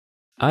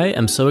I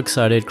am so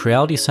excited.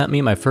 Creality sent me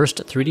my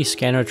first 3D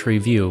scanner to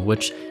review,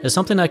 which is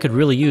something I could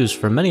really use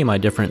for many of my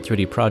different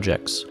 3D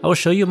projects. I will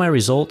show you my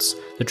results,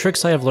 the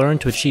tricks I have learned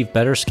to achieve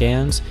better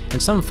scans,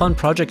 and some fun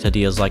project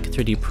ideas like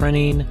 3D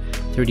printing,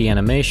 3D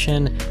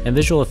animation, and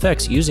visual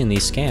effects using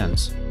these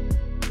scans.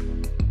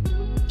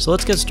 So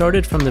let's get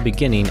started from the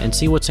beginning and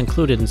see what's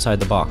included inside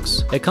the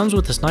box. It comes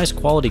with this nice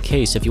quality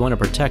case if you want to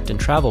protect and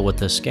travel with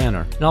this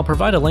scanner, and I'll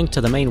provide a link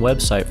to the main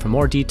website for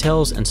more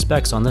details and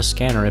specs on this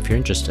scanner if you're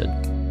interested.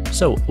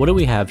 So what do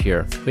we have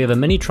here? We have a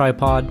mini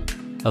tripod,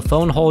 a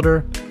phone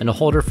holder, and a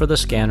holder for the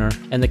scanner,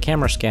 and the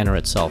camera scanner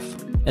itself.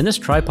 And this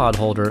tripod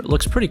holder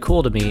looks pretty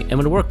cool to me and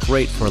would work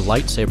great for a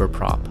lightsaber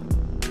prop.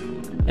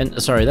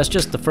 And sorry, that's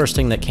just the first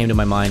thing that came to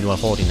my mind while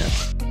holding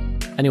it.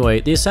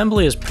 Anyway, the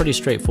assembly is pretty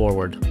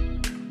straightforward.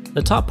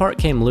 The top part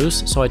came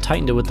loose, so I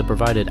tightened it with the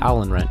provided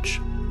Allen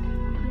wrench.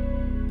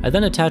 I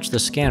then attached the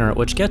scanner,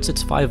 which gets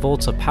its 5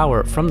 volts of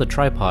power from the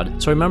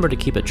tripod, so remember to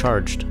keep it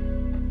charged.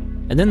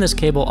 And then this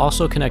cable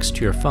also connects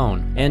to your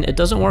phone, and it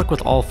doesn't work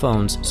with all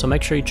phones, so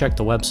make sure you check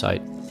the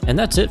website. And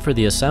that's it for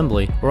the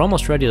assembly. We're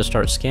almost ready to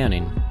start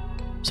scanning.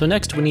 So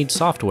next we need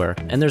software,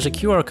 and there's a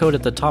QR code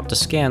at the top to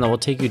scan that will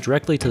take you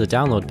directly to the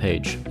download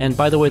page. And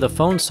by the way, the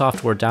phone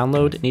software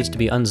download needs to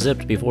be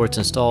unzipped before it's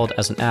installed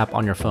as an app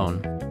on your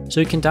phone. So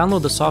you can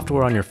download the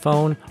software on your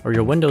phone or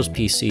your Windows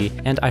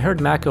PC, and I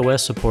heard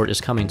macOS support is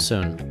coming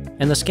soon.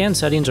 And the scan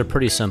settings are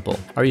pretty simple.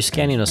 Are you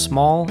scanning a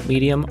small,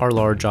 medium, or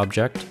large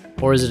object?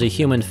 Or is it a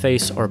human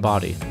face or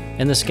body?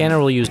 And the scanner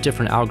will use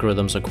different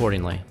algorithms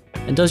accordingly.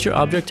 And does your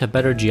object have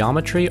better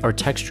geometry or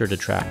texture to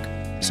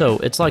track? So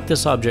it's like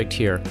this object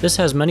here. This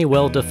has many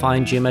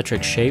well-defined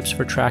geometric shapes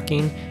for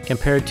tracking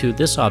compared to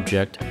this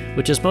object,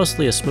 which is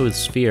mostly a smooth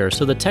sphere,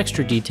 so the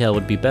texture detail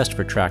would be best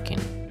for tracking.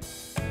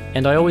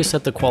 And I always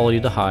set the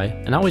quality to high,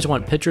 and I always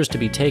want pictures to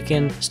be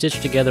taken,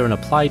 stitched together, and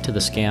applied to the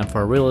scan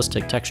for a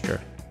realistic texture.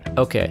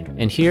 Okay,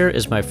 and here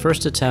is my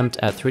first attempt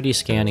at 3D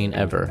scanning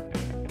ever.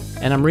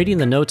 And I'm reading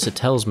the notes it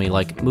tells me,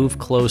 like move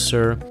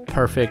closer,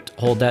 perfect,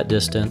 hold that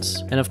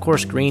distance, and of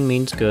course green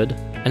means good.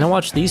 And I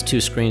watch these two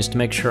screens to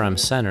make sure I'm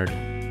centered.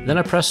 Then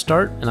I press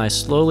start and I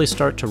slowly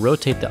start to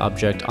rotate the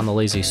object on the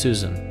Lazy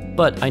Susan.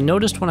 But I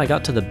noticed when I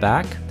got to the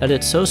back that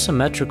it's so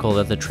symmetrical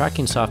that the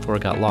tracking software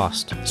got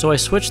lost. So I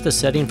switched the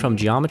setting from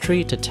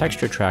geometry to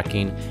texture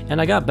tracking and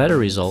I got better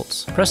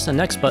results. Press the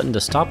next button to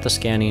stop the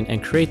scanning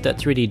and create that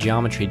 3D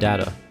geometry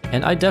data.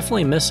 And I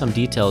definitely missed some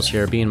details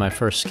here being my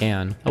first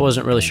scan. I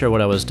wasn't really sure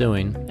what I was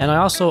doing. And I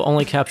also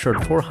only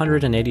captured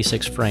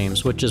 486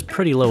 frames, which is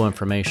pretty low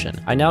information.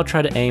 I now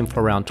try to aim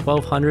for around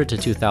 1200 to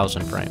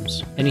 2000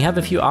 frames. And you have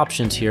a few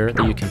options here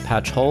that you can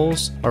patch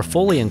holes or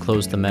fully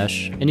enclose the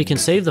mesh, and you can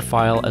save the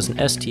file as an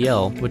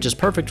STL, which is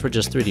perfect for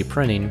just 3D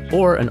printing,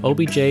 or an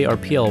OBJ or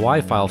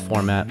PLY file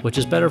format, which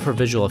is better for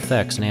visual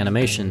effects and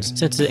animations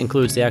since it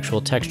includes the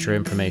actual texture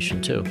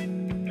information too.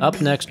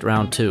 Up next,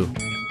 round 2.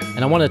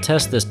 And I want to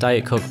test this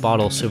Diet Coke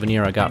bottle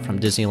souvenir I got from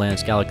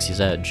Disneyland's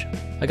Galaxy's Edge.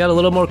 I got a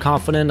little more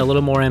confident, a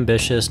little more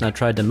ambitious, and I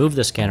tried to move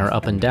the scanner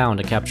up and down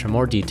to capture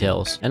more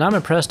details, and I'm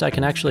impressed I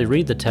can actually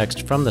read the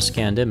text from the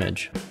scanned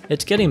image.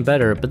 It's getting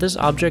better, but this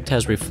object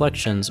has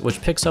reflections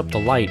which picks up the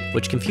light,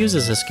 which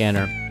confuses the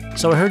scanner.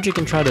 So I heard you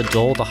can try to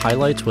dull the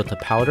highlights with the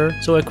powder,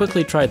 so I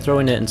quickly tried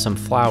throwing it in some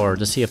flour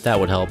to see if that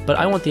would help, but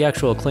I want the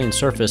actual clean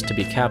surface to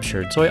be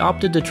captured, so I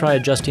opted to try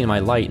adjusting my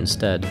light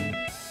instead.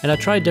 And I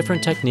tried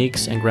different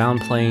techniques and ground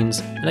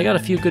planes, and I got a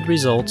few good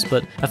results,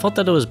 but I felt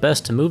that it was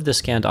best to move the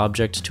scanned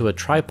object to a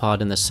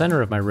tripod in the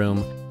center of my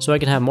room so I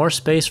can have more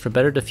space for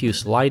better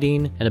diffuse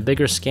lighting and a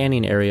bigger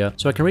scanning area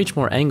so I can reach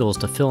more angles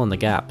to fill in the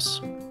gaps.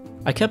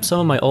 I kept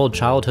some of my old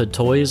childhood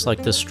toys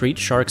like the Street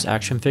Sharks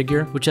action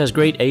figure, which has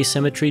great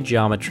asymmetry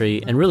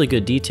geometry and really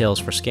good details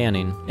for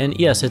scanning. And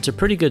yes, it's a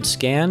pretty good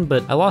scan,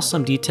 but I lost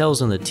some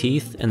details in the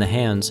teeth and the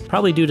hands,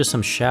 probably due to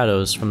some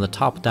shadows from the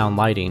top-down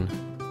lighting.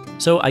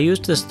 So I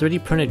used this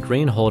 3D printed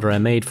grain holder I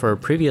made for a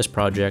previous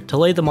project to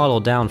lay the model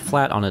down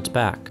flat on its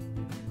back.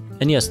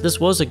 And yes, this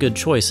was a good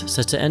choice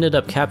since it ended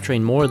up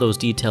capturing more of those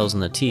details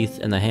in the teeth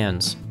and the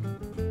hands.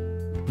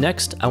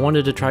 Next, I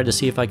wanted to try to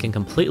see if I can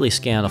completely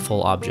scan a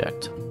full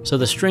object. So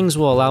the strings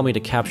will allow me to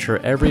capture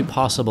every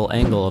possible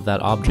angle of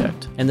that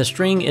object. And the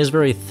string is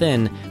very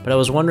thin, but I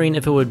was wondering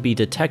if it would be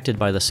detected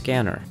by the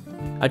scanner.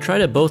 I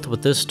tried it both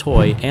with this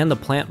toy and the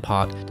plant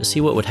pot to see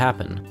what would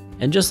happen.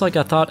 And just like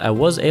I thought, I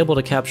was able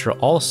to capture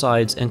all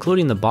sides,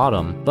 including the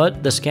bottom,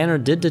 but the scanner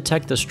did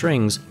detect the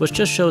strings, which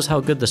just shows how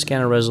good the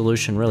scanner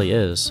resolution really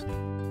is.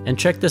 And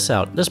check this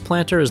out, this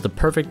planter is the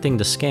perfect thing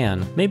to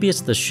scan. Maybe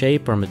it's the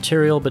shape or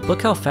material, but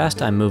look how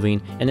fast I'm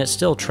moving, and it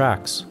still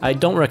tracks. I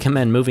don't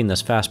recommend moving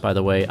this fast, by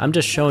the way, I'm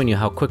just showing you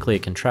how quickly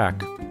it can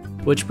track.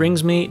 Which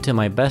brings me to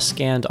my best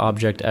scanned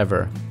object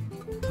ever,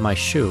 my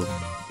shoe.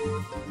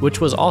 Which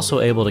was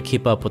also able to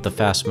keep up with the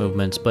fast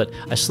movements, but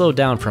I slowed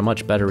down for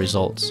much better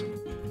results.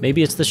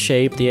 Maybe it's the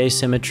shape, the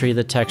asymmetry,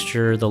 the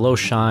texture, the low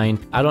shine,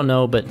 I don't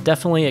know, but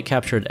definitely it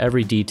captured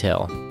every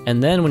detail.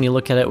 And then when you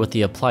look at it with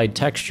the applied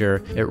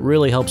texture, it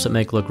really helps it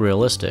make look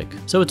realistic.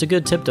 So it's a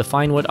good tip to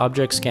find what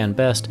objects scan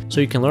best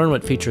so you can learn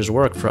what features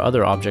work for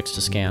other objects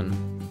to scan.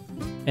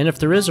 And if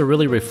there is a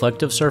really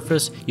reflective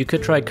surface, you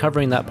could try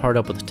covering that part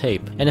up with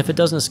tape. And if it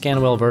doesn't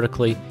scan well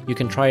vertically, you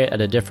can try it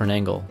at a different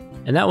angle.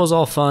 And that was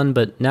all fun,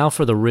 but now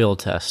for the real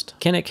test.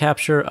 Can it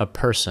capture a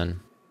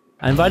person?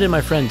 I invited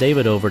my friend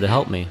David over to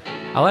help me.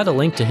 I'll add a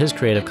link to his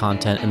creative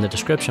content in the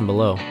description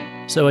below.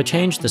 So I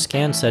changed the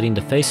scan setting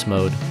to face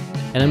mode,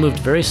 and I moved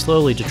very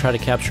slowly to try to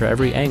capture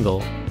every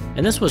angle.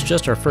 And this was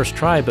just our first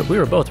try, but we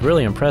were both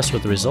really impressed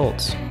with the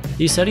results.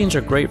 These settings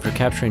are great for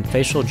capturing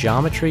facial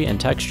geometry and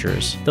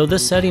textures, though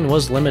this setting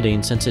was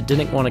limiting since it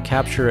didn't want to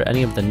capture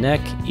any of the neck,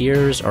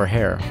 ears, or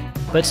hair.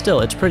 But still,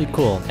 it's pretty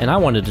cool, and I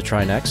wanted to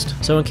try next.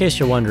 So in case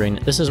you're wondering,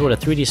 this is what a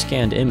 3D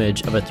scanned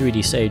image of a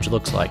 3D sage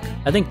looks like.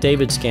 I think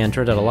David's scan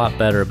turned out a lot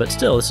better, but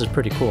still, this is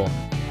pretty cool.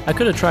 I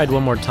could have tried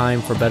one more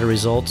time for better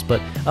results,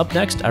 but up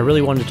next I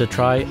really wanted to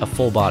try a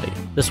full body.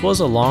 This was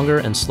a longer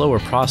and slower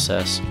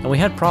process, and we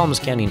had problems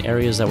scanning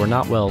areas that were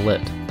not well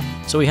lit.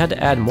 So we had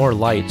to add more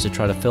lights to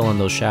try to fill in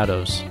those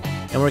shadows.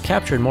 And we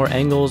captured more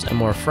angles and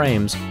more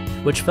frames,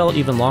 which felt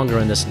even longer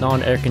in this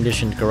non-air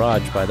conditioned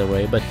garage, by the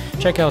way, but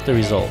check out the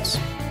results.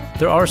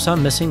 There are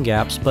some missing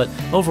gaps, but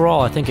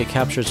overall I think it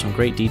captured some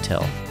great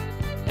detail.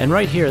 And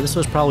right here, this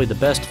was probably the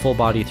best full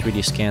body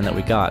 3D scan that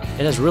we got.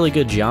 It has really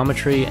good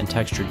geometry and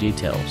texture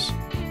details.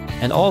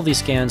 And all of these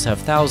scans have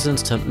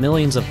thousands to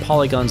millions of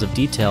polygons of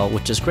detail,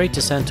 which is great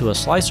to send to a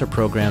slicer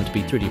program to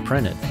be 3D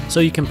printed. So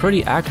you can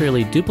pretty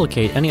accurately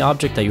duplicate any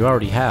object that you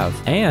already have.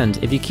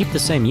 And if you keep the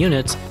same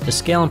units, the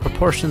scale and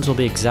proportions will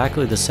be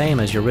exactly the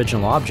same as your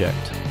original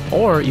object.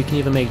 Or you can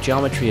even make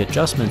geometry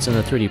adjustments in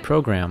the 3D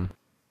program.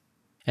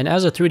 And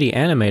as a 3D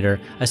animator,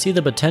 I see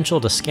the potential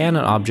to scan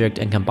an object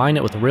and combine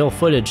it with real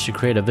footage to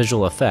create a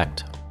visual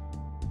effect.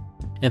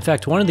 In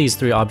fact, one of these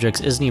three objects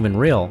isn't even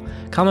real.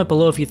 Comment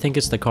below if you think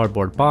it's the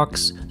cardboard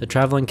box, the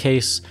traveling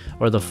case,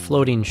 or the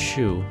floating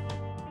shoe.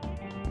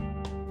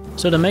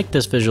 So to make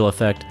this visual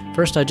effect,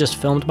 first I just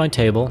filmed my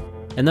table,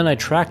 and then I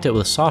tracked it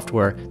with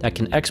software that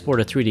can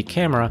export a 3D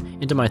camera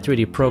into my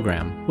 3D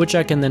program, which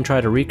I can then try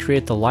to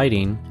recreate the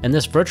lighting, and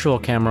this virtual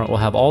camera will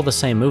have all the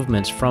same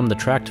movements from the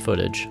tracked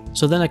footage.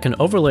 So then I can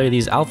overlay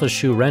these alpha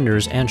shoe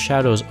renders and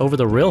shadows over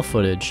the real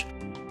footage,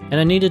 and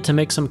I needed to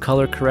make some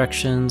color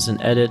corrections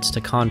and edits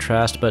to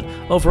contrast, but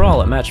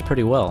overall it matched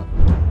pretty well.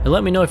 And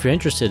let me know if you're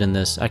interested in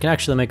this. I can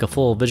actually make a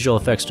full visual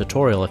effects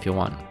tutorial if you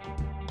want.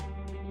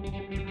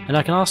 And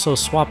I can also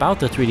swap out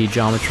the 3D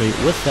geometry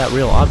with that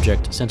real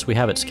object since we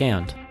have it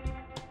scanned.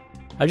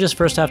 I just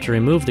first have to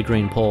remove the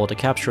green pole to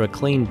capture a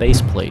clean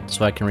base plate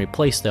so I can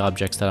replace the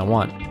objects that I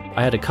want.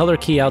 I had to color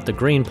key out the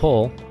green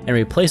pole and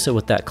replace it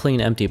with that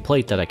clean empty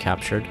plate that I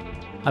captured.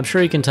 I'm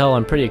sure you can tell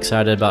I'm pretty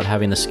excited about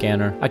having the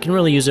scanner. I can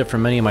really use it for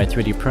many of my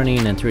 3D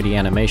printing and 3D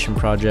animation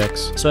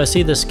projects, so I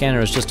see this scanner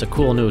as just a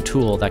cool new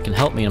tool that can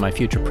help me in my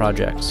future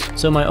projects.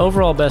 So my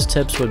overall best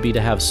tips would be to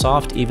have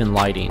soft, even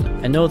lighting,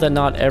 and know that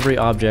not every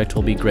object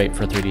will be great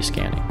for 3D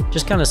scanning.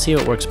 Just kind of see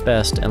what works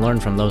best and learn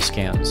from those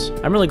scans.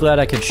 I'm really glad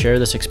I could share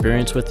this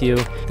experience with you.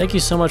 Thank you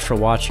so much for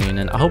watching,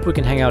 and I hope we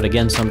can hang out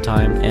again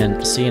sometime,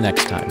 and see you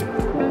next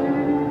time.